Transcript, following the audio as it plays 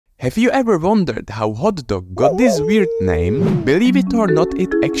Have you ever wondered how hot dog got this weird name? Believe it or not, it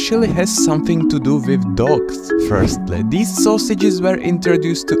actually has something to do with dogs. Firstly, these sausages were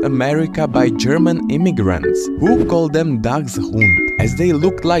introduced to America by German immigrants, who called them dachshund, as they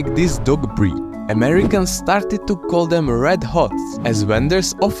looked like this dog breed. Americans started to call them red hots, as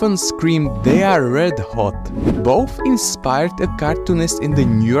vendors often screamed they are red hot. Both inspired a cartoonist in the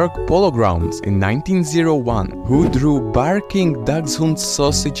New York Polo Grounds in 1901, who drew barking dachshund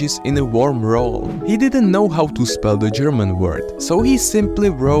sausages in a warm roll. He didn't know how to spell the German word, so he simply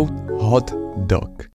wrote hot dog.